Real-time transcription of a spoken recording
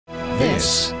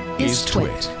This is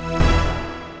TWiT.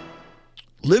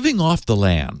 Living off the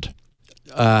land.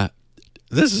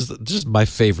 This is just my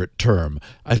favorite term.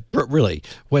 Really,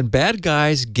 when bad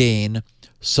guys gain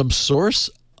some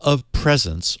source of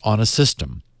presence on a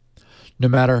system, no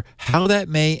matter how that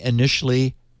may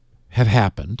initially have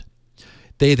happened,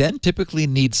 they then typically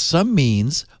need some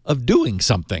means of doing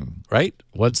something, right?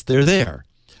 Once they're there.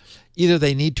 Either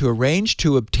they need to arrange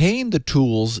to obtain the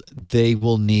tools they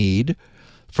will need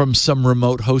from some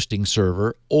remote hosting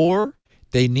server, or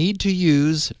they need to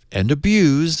use and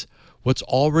abuse what's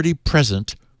already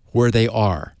present where they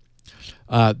are.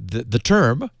 The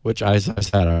term, which I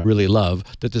really love,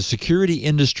 that the security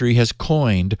industry has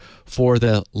coined for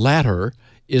the latter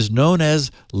is known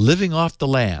as living off the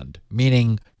land,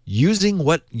 meaning use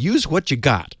what you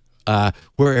got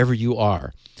wherever you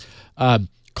are.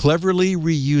 Cleverly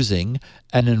reusing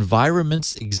an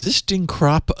environment's existing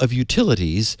crop of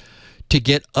utilities to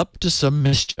get up to some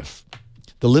mischief.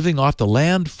 The living off the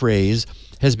land phrase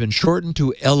has been shortened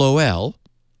to LOL,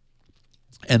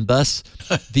 and thus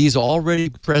these already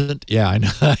present,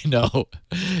 I know,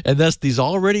 and thus these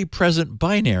already present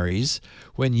binaries,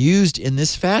 when used in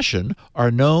this fashion, are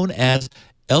known as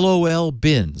LOL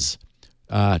bins,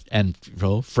 and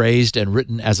phrased and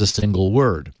written as a single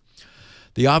word.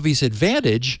 The obvious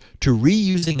advantage to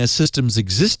reusing a system's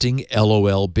existing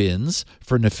LOL bins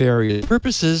for nefarious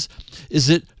purposes is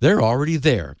that they're already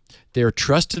there. They're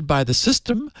trusted by the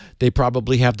system, they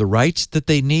probably have the rights that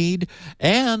they need,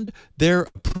 and they're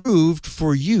approved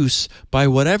for use by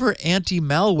whatever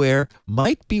anti-malware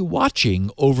might be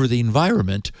watching over the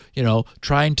environment,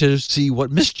 trying to see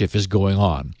what mischief is going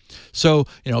on. So,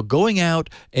 going out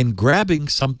and grabbing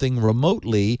something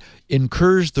remotely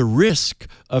incurs the risk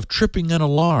of tripping an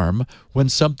alarm when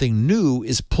something new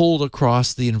is pulled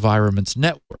across the environment's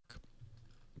network.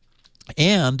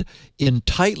 And in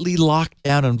tightly locked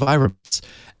down environments,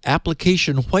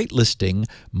 application whitelisting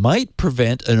might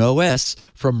prevent an OS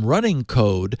from running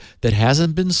code that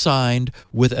hasn't been signed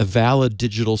with a valid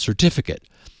digital certificate.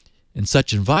 In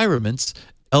such environments,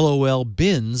 LOL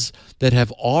bins that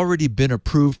have already been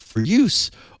approved for use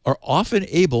are often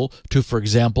able to, for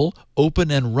example,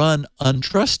 open and run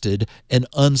untrusted and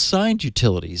unsigned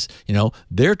utilities.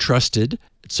 They're trusted,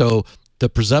 so the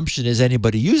presumption is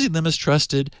anybody using them is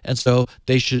trusted, and so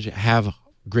they should have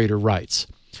greater rights.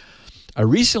 I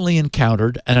recently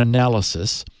encountered an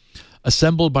analysis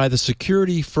assembled by the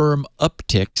security firm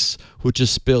Uptycs, which is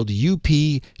spelled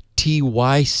UPTYCS,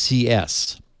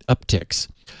 Uptycs,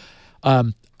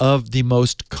 of the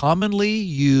most commonly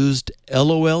used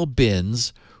LOL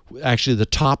bins, actually the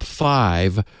top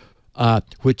 5,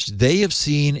 which they have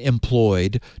seen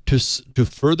employed to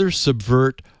further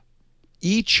subvert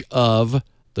each of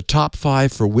the top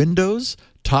 5 for Windows,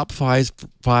 top 5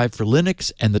 for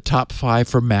Linux, and the top 5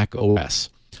 for Mac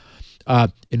OS.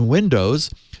 In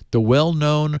Windows, the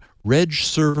well-known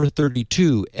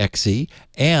regserver32.exe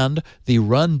and the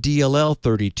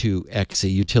rundll32.exe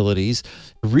utilities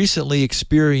recently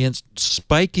experienced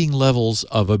spiking levels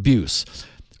of abuse,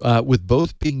 with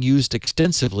both being used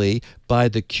extensively by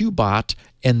the Qbot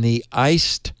and the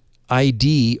iced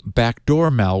ID backdoor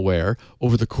malware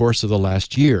over the course of the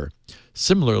last year.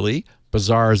 Similarly,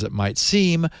 bizarre as it might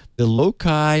seem, the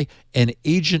Loci and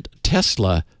Agent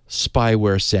Tesla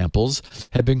spyware samples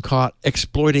have been caught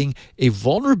exploiting a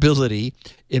vulnerability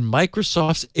in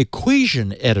Microsoft's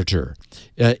equation editor,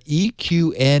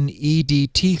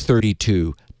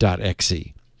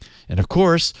 EQNEDT32.exe. And of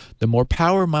course, the more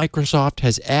power Microsoft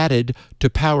has added to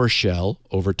Powershell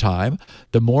over time,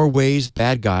 the more ways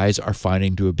bad guys are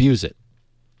finding to abuse it.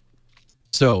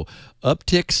 So,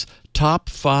 Uptycs' top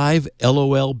 5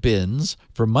 LOL bins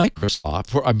for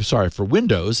for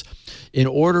Windows, in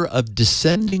order of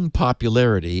descending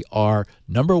popularity, are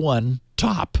number 1,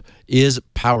 top, is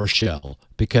PowerShell.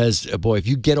 Because, boy, if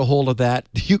you get a hold of that,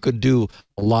 you can do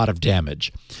a lot of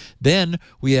damage. Then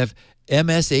we have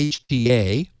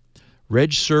mshta,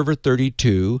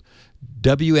 regserver32,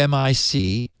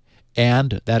 WMIC,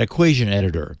 and that equation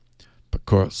editor. Of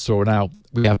course, so now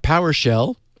we have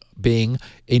PowerShell being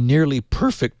a nearly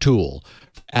perfect tool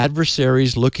for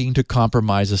adversaries looking to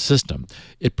compromise a system.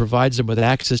 It provides them with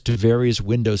access to various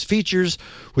Windows features,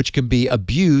 which can be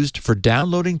abused for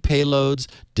downloading payloads,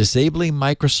 disabling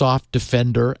Microsoft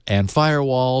Defender and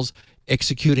firewalls,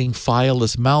 executing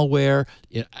fileless malware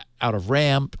out of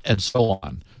RAM, and so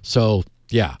on. So,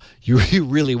 yeah, you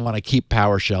really want to keep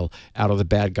PowerShell out of the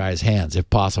bad guy's hands if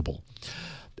possible.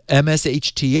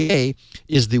 mshta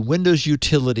is the Windows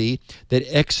utility that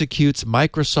executes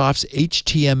Microsoft's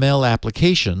HTML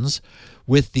applications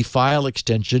with the file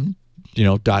extension,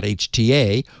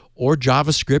 .hta, or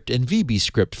JavaScript and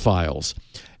VBScript files.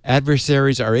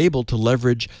 Adversaries are able to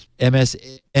leverage mshta.exe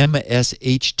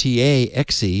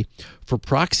for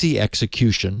proxy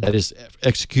execution, that is,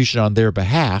 execution on their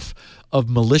behalf, of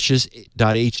malicious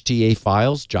 .hta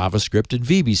files, JavaScript, and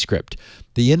VBScript.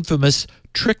 The infamous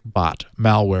TrickBot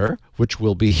malware, which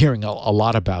we'll be hearing a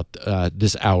lot about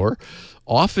this hour,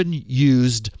 often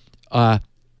used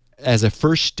as a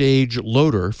first stage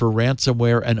loader for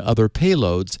ransomware and other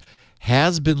payloads,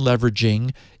 has been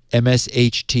leveraging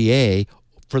mshta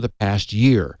for the past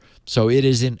year. So it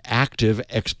is in active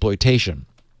exploitation.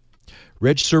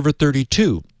 Reg Server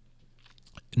 32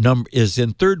 is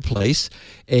in third place,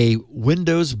 a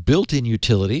Windows built-in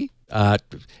utility.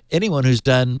 Anyone who's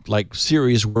done like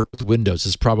serious work with Windows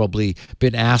has probably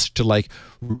been asked to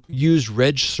use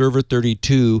Reg Server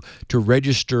 32 to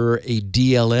register a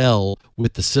DLL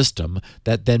with the system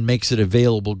that then makes it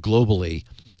available globally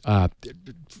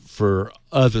for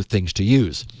other things to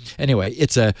use. Anyway,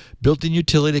 it's a built-in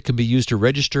utility that can be used to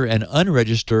register and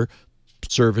unregister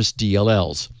service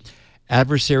DLLs.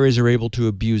 Adversaries are able to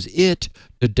abuse it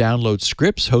to download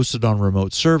scripts hosted on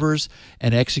remote servers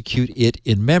and execute it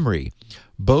in memory.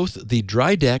 Both the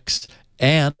Drydex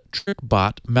and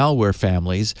TrickBot malware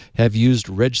families have used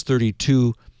Reg32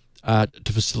 to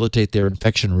facilitate their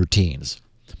infection routines.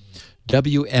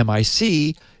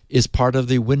 WMIC is part of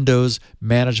the Windows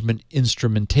Management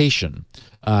Instrumentation,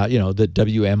 the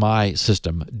WMI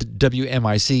system.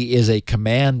 WMIC is a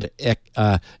command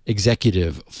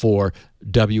executive for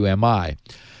WMI.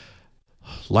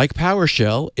 Like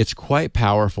PowerShell, it's quite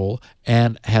powerful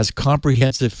and has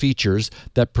comprehensive features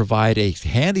that provide a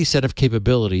handy set of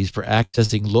capabilities for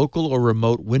accessing local or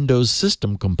remote Windows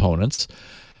system components.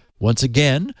 Once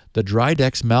again, the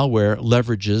Drydex malware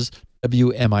leverages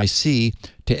WMIC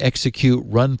to execute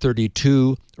run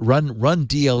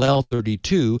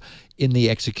DLL32 in the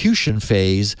execution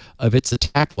phase of its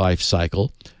attack life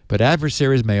cycle, but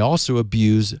adversaries may also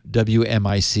abuse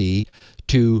WMIC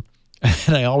to,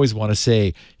 and I always want to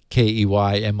say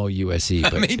KEYMOUSE.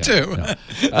 But me too. No.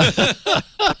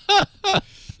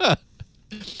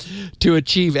 To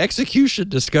achieve execution,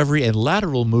 discovery, and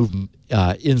lateral movement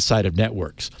inside of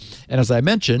networks. And as I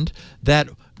mentioned, that,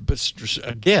 but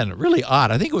again, really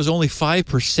odd. I think it was only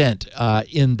 5%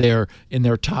 in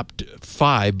their top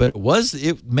 5, but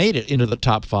it made it into the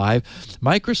top 5.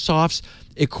 Microsoft's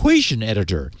equation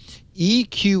editor,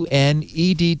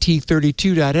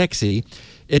 EQNEDT32.exe.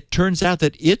 It turns out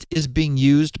that it is being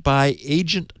used by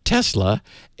Agent Tesla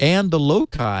and the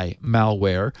Loci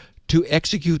malware to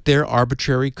execute their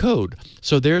arbitrary code.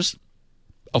 So there's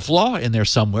a flaw in there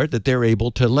somewhere that they're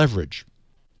able to leverage.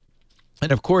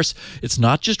 And of course, it's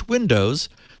not just Windows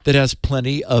that has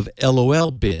plenty of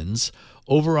LOL bins.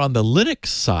 Over on the Linux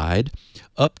side,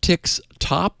 Uptick's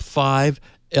top 5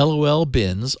 LOL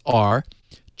bins are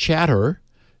Chatter,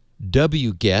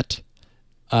 wget,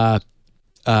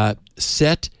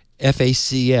 set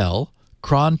FACL,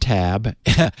 crontab,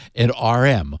 and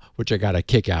RM, which I got a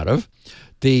kick out of.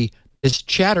 This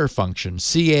chatter function,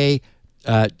 CA,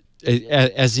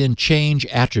 as in change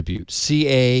attribute,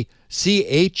 CHATTR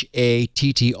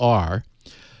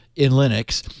in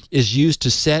Linux, is used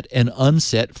to set and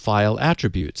unset file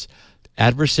attributes.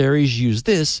 Adversaries use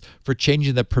this for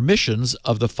changing the permissions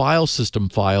of the file system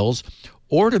files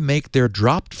or to make their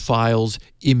dropped files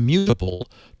immutable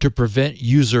to prevent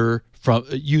users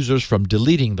from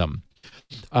deleting them.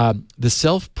 The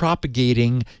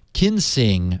self-propagating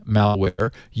Kinsing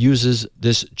malware uses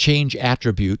this change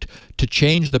attribute to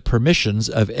change the permissions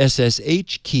of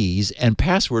SSH keys and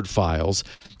password files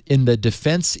in the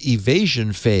defense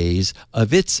evasion phase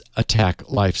of its attack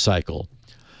lifecycle.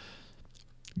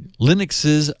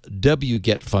 Linux's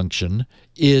wget function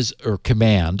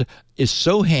command is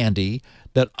so handy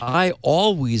that I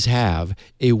always have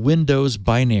a Windows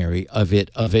binary of it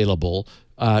available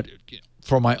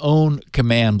for my own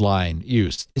command line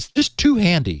use. It's just too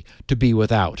handy to be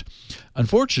without.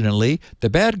 Unfortunately, the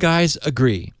bad guys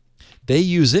agree. They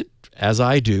use it, as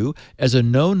I do, as a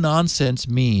no-nonsense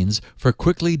means for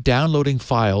quickly downloading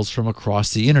files from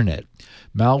across the internet.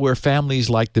 Malware families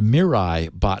like the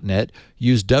Mirai botnet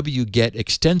use wget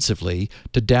extensively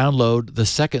to download the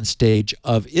second stage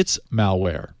of its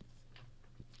malware.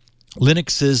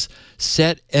 Linux's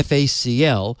set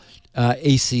FACL,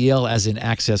 ACL as in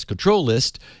access control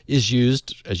list, is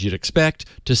used, as you'd expect,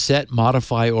 to set,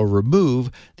 modify, or remove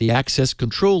the access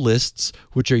control lists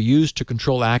which are used to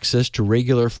control access to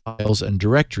regular files and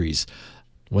directories.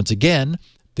 Once again,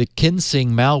 the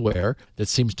Kinsing malware that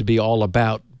seems to be all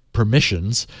about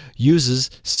permissions uses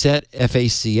set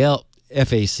FACL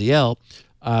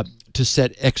to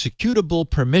set executable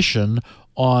permission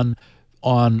on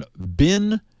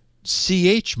bin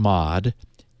chmod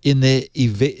in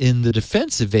the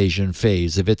defense evasion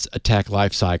phase of its attack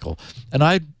lifecycle. And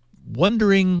I'm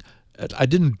wondering, I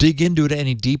didn't dig into it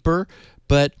any deeper,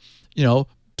 but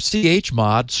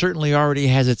chmod certainly already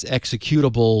has its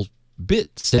executable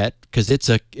bit set because it's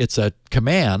a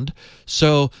command.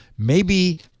 So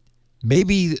maybe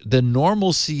the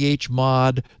normal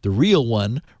chmod, the real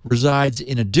one, resides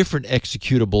in a different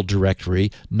executable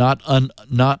directory, not underneath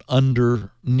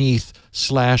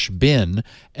 /bin.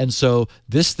 And so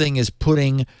this thing is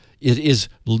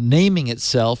naming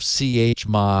itself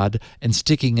chmod and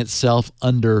sticking itself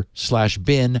under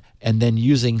 /bin, and then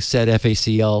using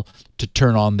setfacl to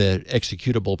turn on the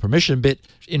executable permission bit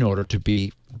in order to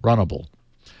be runnable.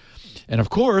 And of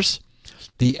course,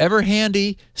 the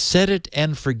ever-handy set it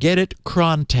and forget it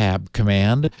cron tab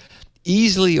command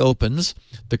easily opens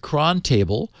the cron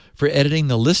table for editing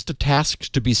the list of tasks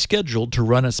to be scheduled to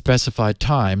run at specified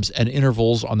times and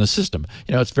intervals on the system.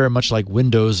 It's very much like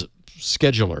Windows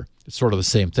Scheduler. It's sort of the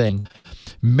same thing.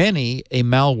 Many a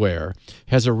malware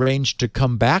has arranged to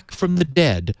come back from the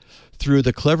dead through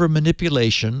the clever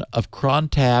manipulation of cron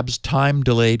tab's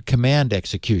time-delayed command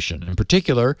execution. In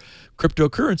particular,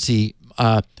 cryptocurrency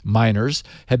miners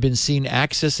have been seen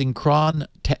accessing cron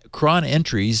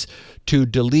entries to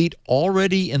delete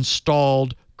already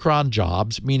installed cron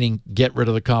jobs, meaning get rid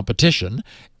of the competition,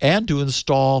 and to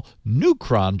install new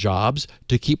cron jobs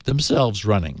to keep themselves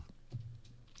running.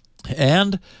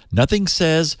 And nothing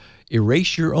says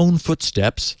erase your own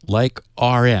footsteps like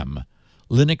RM,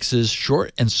 Linux's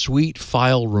short and sweet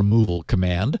file removal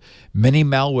command. Many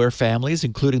malware families,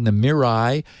 including the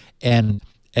Mirai and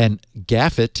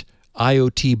Gaffit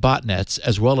IoT botnets,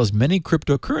 as well as many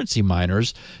cryptocurrency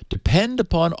miners, depend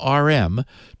upon RM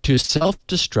to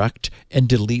self-destruct and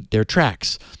delete their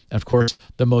tracks. And of course,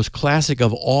 the most classic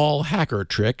of all hacker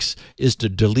tricks is to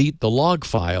delete the log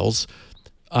files,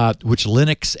 which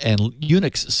Linux and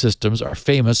Unix systems are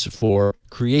famous for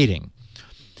creating.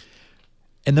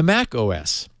 And the Mac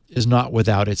OS is not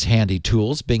without its handy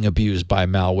tools being abused by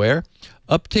malware.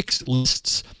 Uptycs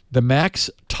lists the Mac's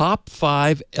top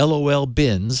 5 LOL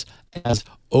bins as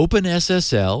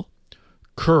OpenSSL,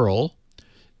 curl,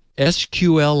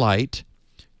 SQLite,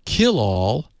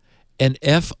 killall, and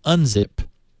funzip.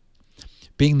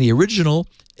 Being the original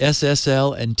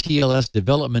SSL and TLS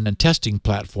development and testing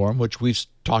platform, which we've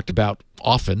talked about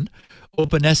often,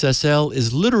 OpenSSL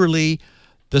is literally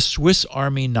the Swiss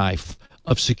Army knife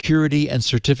of security and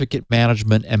certificate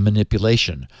management and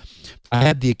manipulation. I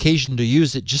had the occasion to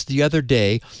use it just the other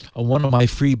day on one of my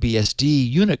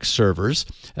FreeBSD Unix servers,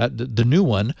 the new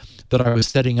one that I was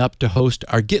setting up to host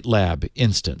our GitLab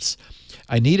instance.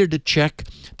 I needed to check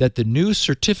that the new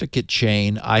certificate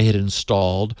chain I had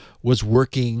installed was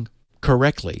working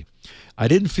correctly. I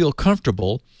didn't feel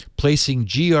comfortable placing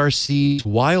GRC's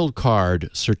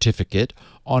wildcard certificate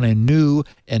on a new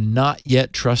and not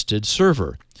yet trusted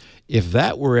server. If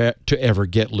that were to ever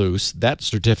get loose, that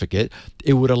certificate,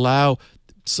 it would allow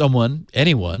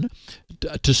anyone,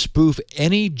 to spoof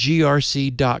any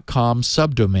grc.com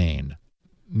subdomain.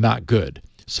 Not good.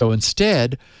 So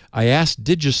instead, I asked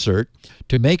DigiCert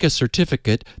to make a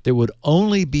certificate that would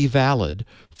only be valid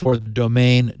for the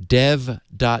domain dev.grc.com.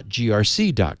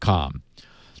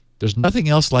 There's nothing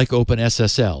else like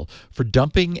OpenSSL for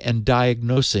dumping and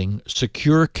diagnosing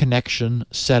secure connection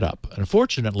setup.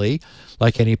 Unfortunately,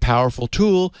 like any powerful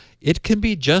tool, it can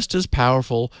be just as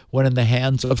powerful when in the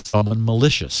hands of someone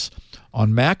malicious.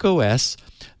 On Mac OS,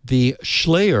 the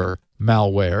Schleyer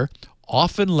malware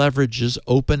often leverages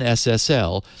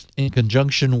OpenSSL in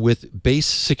conjunction with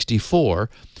Base64,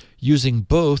 using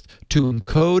both to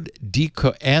encode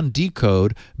and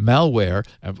decode malware,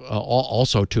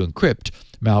 also to encrypt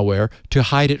malware, to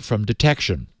hide it from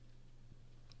detection.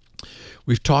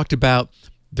 We've talked about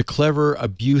the clever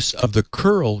abuse of the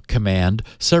curl command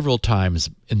several times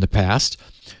in the past,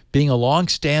 being a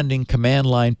long-standing command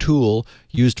line tool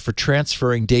used for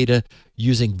transferring data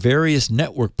using various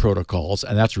network protocols,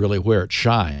 and that's really where it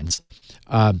shines.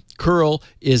 Curl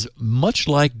is much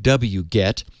like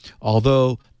wget,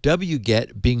 although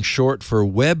wget, being short for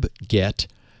webget,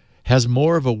 has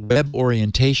more of a web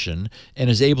orientation and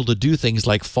is able to do things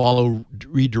like follow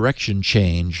redirection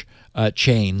chains,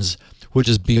 which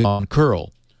is beyond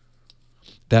curl.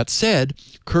 That said,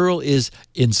 curl is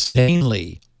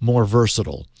insanely more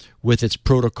versatile with its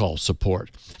protocol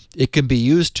support. It can be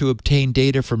used to obtain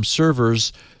data from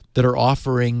servers that are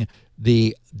offering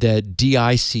the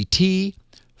DICT,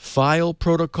 file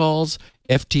protocols,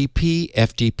 FTP,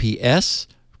 FTPS,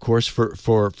 of course for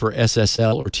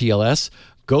SSL or TLS,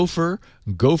 Gopher,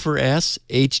 Gopher S,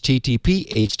 HTTP,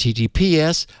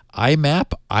 HTTPS,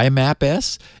 IMAP,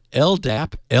 IMAPS,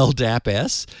 LDAP,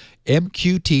 LDAPS,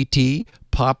 MQTT,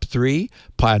 POP3,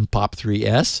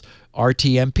 POP3S,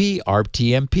 RTMP,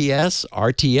 RTMPS,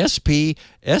 RTSP,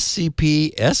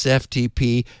 SCP,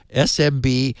 SFTP,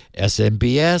 SMB,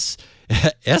 SMBS,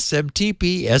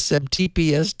 SMTP,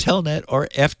 SMTPS, Telnet, or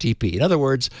FTP. In other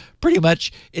words, pretty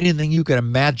much anything you can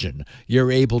imagine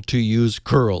you're able to use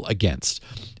curl against.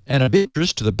 And of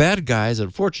interest to the bad guys,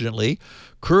 unfortunately,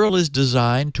 curl is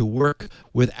designed to work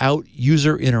without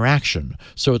user interaction,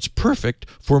 so it's perfect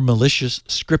for malicious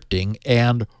scripting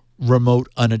and remote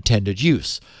unattended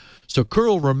use. So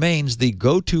curl remains the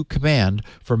go-to command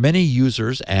for many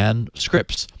users and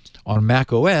scripts. On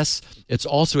Mac OS, it's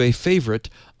also a favorite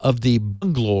of the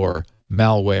Bangalore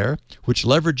malware, which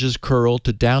leverages curl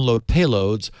to download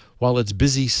payloads while it's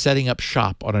busy setting up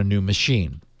shop on a new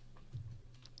machine.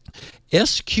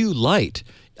 Sqlite,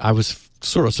 I was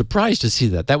sort of surprised to see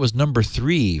that. That was number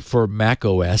 3 for Mac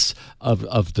OS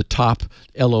of the top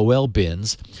LOL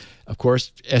bins. Of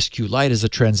course, Sqlite is a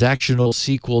transactional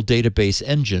SQL database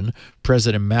engine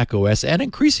present in Mac OS and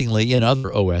increasingly in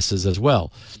other OSs as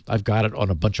well. I've got it on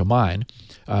a bunch of mine.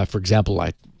 For example,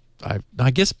 I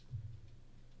guess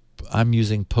I'm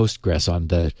using Postgres on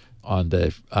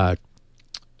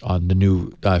the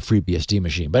new FreeBSD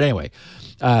machine. But anyway,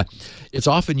 it's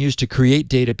often used to create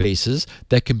databases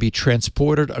that can be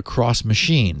transported across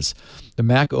machines. The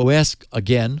Mac OS,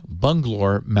 again,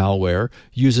 Bangalore malware,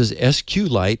 uses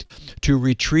Sqlite to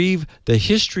retrieve the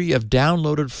history of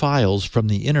downloaded files from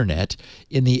the internet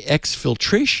in the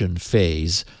exfiltration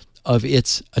phase of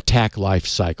its attack life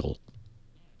cycle.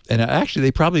 And actually,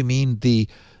 they probably mean the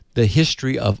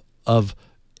history of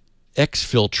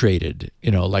exfiltrated,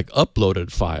 like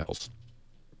uploaded files.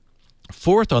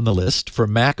 Fourth on the list for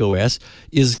Mac OS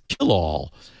is Killall,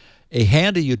 a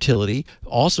handy utility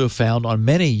also found on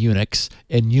many Unix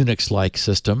and Unix-like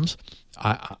systems.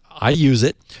 I use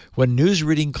it when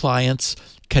newsreading clients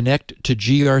connect to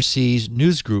GRC's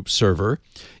newsgroup server.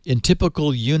 In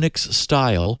typical Unix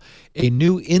style, a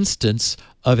new instance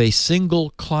of a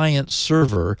single client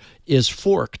server is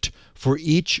forked for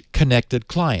each connected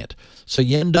client. So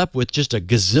you end up with just a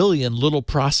gazillion little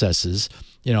processes,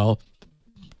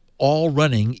 all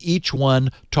running, each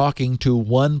one talking to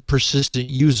one persistent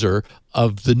user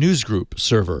of the newsgroup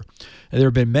server. And there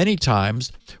have been many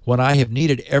times when I have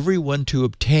needed everyone to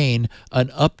obtain an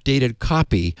updated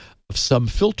copy of some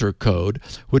filter code,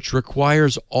 which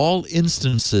requires all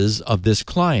instances of this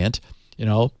client,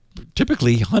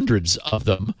 typically hundreds of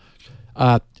them,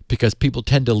 because people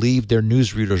tend to leave their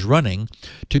newsreaders running,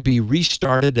 to be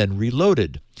restarted and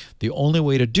reloaded. The only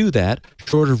way to do that,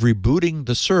 short of rebooting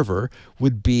the server,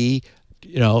 would be,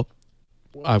 and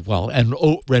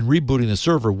rebooting the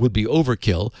server would be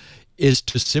overkill, is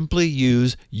to simply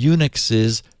use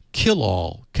Unix's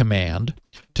killall command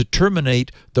to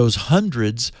terminate those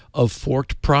hundreds of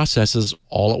forked processes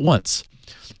all at once.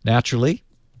 Naturally,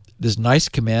 this nice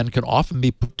command can often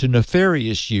be put to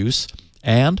nefarious use,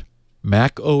 and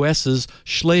Mac OS's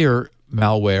Slayer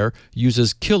malware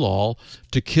uses killall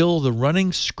to kill the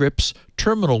running script's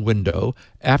terminal window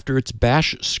after its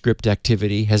bash script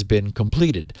activity has been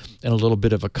completed, in a little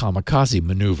bit of a kamikaze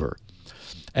maneuver.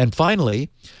 And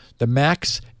finally, the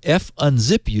Mac's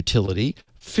funzip utility,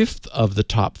 5th of the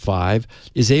top 5,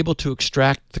 is able to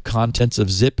extract the contents of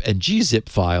zip and gzip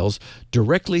files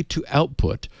directly to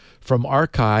output from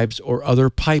archives or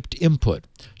other piped input.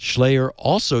 Slayer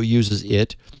also uses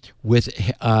it with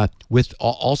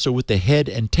the head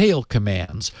and tail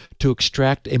commands to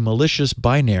extract a malicious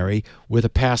binary with a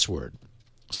password.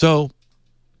 So,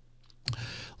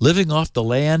 living off the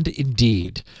land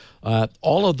indeed.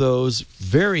 All of those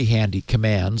very handy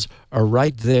commands are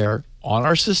right there on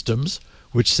our systems,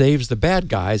 which saves the bad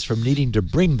guys from needing to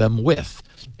bring them with.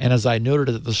 And as I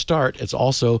noted at the start, it's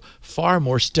also far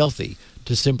more stealthy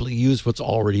to simply use what's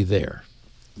already there.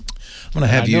 I'm going to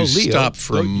have you stop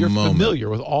for a moment. You're familiar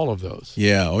with all of those.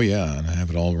 Yeah, oh yeah, and I have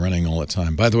it all running all the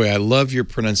time. By the way, I love your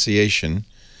pronunciation.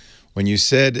 When you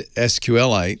said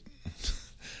Sqlite,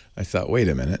 I thought, wait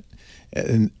a minute.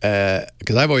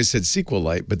 Because I've always said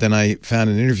Sqlite, but then I found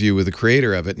an interview with the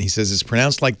creator of it, and he says it's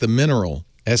pronounced like the mineral,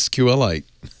 Sqlite.